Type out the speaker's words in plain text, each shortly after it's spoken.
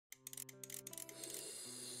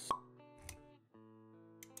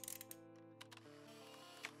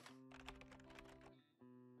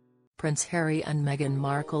Prince Harry and Meghan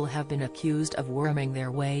Markle have been accused of worming their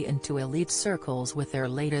way into elite circles with their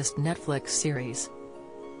latest Netflix series.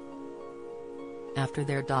 After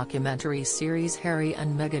their documentary series Harry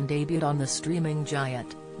and Meghan debuted on the streaming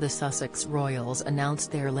giant, the Sussex royals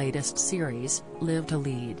announced their latest series, Live to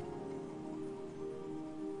Lead.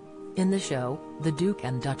 In the show, the Duke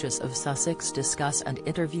and Duchess of Sussex discuss and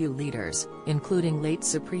interview leaders, including late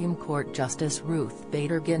Supreme Court Justice Ruth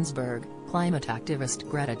Bader Ginsburg, climate activist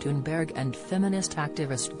Greta Thunberg and feminist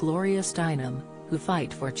activist Gloria Steinem, who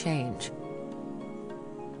fight for change.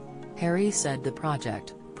 Harry said the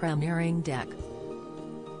project, premiering Dec.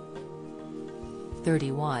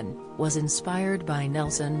 31, was inspired by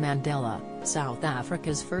Nelson Mandela, South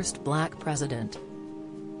Africa's first black president.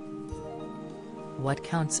 "What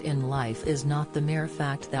counts in life is not the mere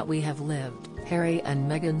fact that we have lived," Harry and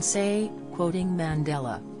Meghan say, quoting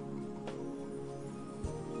Mandela.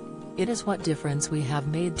 "It is what difference we have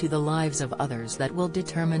made to the lives of others that will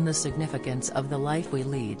determine the significance of the life we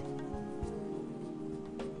lead."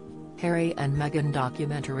 Harry and Meghan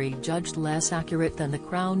documentary judged less accurate than The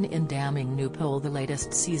Crown in damning new poll. The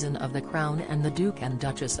latest season of The Crown and the Duke and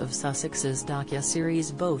Duchess of Sussex's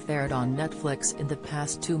docu-series both aired on Netflix in the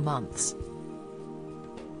past 2 months.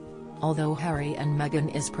 Although Harry and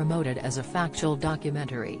Meghan is promoted as a factual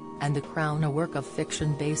documentary, and The Crown a work of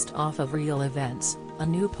fiction based off of real events, a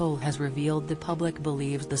new poll has revealed the public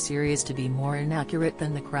believes the series to be more inaccurate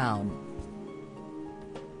than The Crown.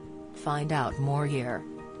 Find out more here.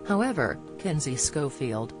 However, Kinsey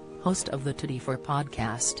Schofield, host of the Today For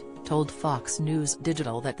podcast, told Fox News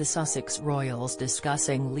Digital that the Sussex royals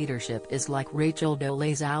discussing leadership is like Rachel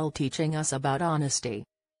Dolezal teaching us about honesty.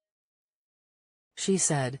 She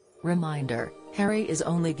said, "Reminder, Harry is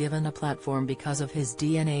only given a platform because of his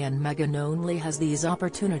DNA and Meghan only has these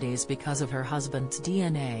opportunities because of her husband's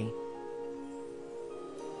DNA.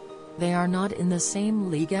 They are not in the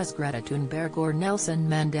same league as Greta Thunberg or Nelson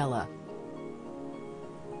Mandela.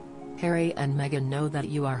 Harry and Meghan know that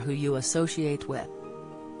you are who you associate with.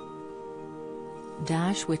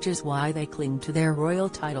 Which is why they cling to their royal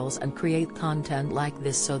titles and create content like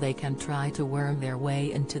this so they can try to worm their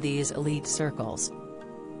way into these elite circles."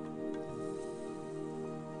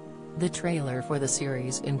 The trailer for the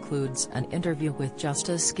series includes an interview with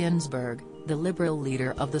Justice Ginsburg, the Liberal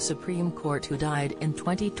leader of the Supreme Court who died in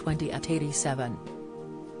 2020 at 87.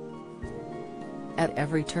 "At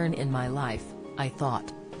every turn in my life, I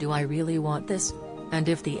thought, do I really want this? And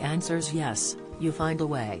if the answer's yes, you find a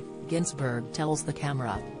way," Ginsburg tells the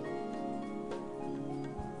camera.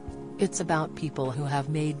 "It's about people who have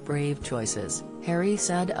made brave choices," Harry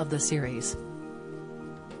said of the series.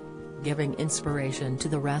 "Giving inspiration to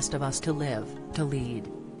the rest of us to live, to lead."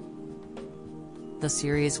 The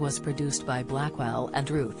series was produced by Blackwell and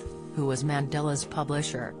Ruth, who was Mandela's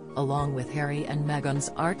publisher, along with Harry and Meghan's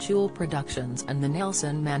Archewell Productions and the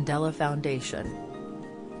Nelson Mandela Foundation.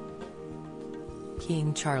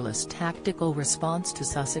 King Charles' tactical response to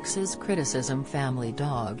Sussex's criticism. Family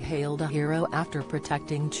dog hailed a hero after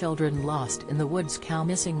protecting children lost in the woods. Cow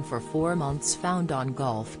missing for 4 months found on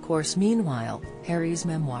golf course. Meanwhile, Harry's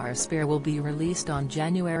memoir Spare will be released on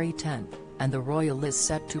January 10, and the royal is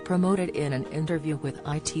set to promote it in an interview with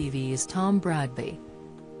ITV's Tom Bradby.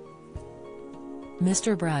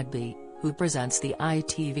 Mr. Bradby, who presents the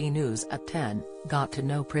ITV News at 10, got to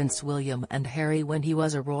know Prince William and Harry when he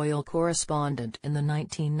was a royal correspondent in the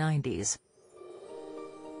 1990s.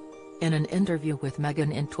 In an interview with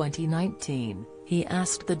Meghan in 2019, he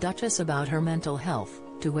asked the Duchess about her mental health,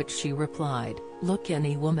 to which she replied, "Look,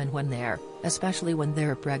 any woman when especially when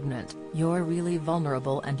they're pregnant, you're really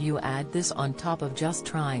vulnerable, and you add this on top of just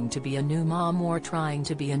trying to be a new mom or trying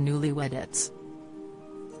to be a newlywed. It's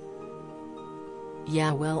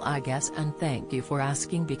yeah, well, I guess, and thank you for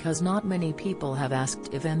asking, because not many people have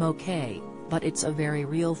asked if I'm okay, but it's a very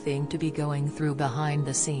real thing to be going through behind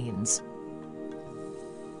the scenes."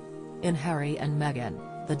 In Harry and Meghan,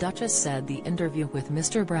 the Duchess said the interview with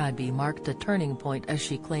Mr. Bradby marked a turning point as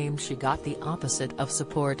she claimed she got the opposite of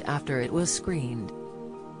support after it was screened.